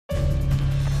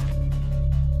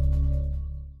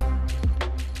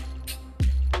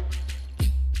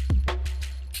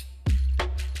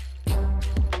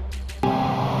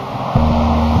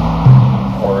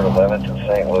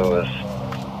St. Louis.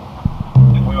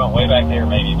 We went way back there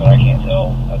maybe, but I can't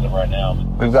tell as of right now.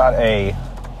 We've got a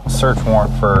search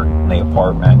warrant for the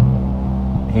apartment.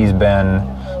 He's been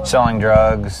selling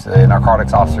drugs. The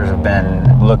narcotics officers have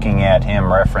been looking at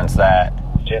him reference that.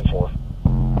 10-4.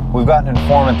 We've got an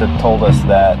informant that told us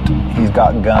that he's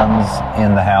got guns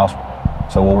in the house,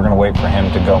 so we're going to wait for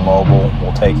him to go mobile.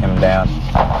 We'll take him down,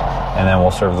 and then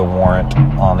we'll serve the warrant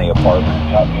on the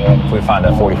apartment. If we find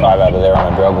a 45 out of there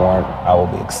on a drug warrant, I will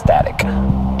be ecstatic.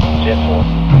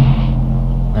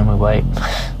 10-4. Then we wait.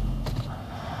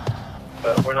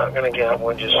 But we're not going to get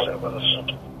one, just sit with us.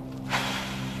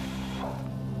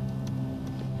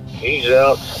 He's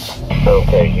out.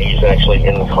 Okay, he's actually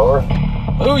in the car.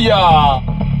 Booyah!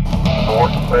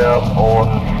 Northbound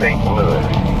on St. Louis.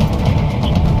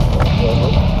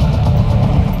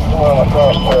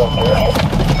 Across town there.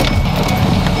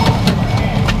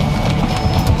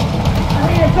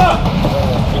 Hands up!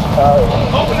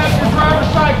 Open up the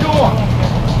driver's side door!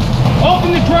 Open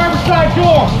the driver's side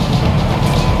door!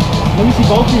 Let me see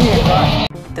both your hands, right?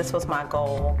 This was my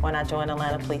goal when I joined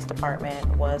Atlanta Police Department,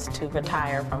 was to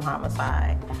retire from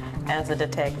homicide as a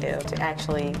detective, to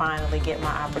actually finally get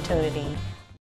my opportunity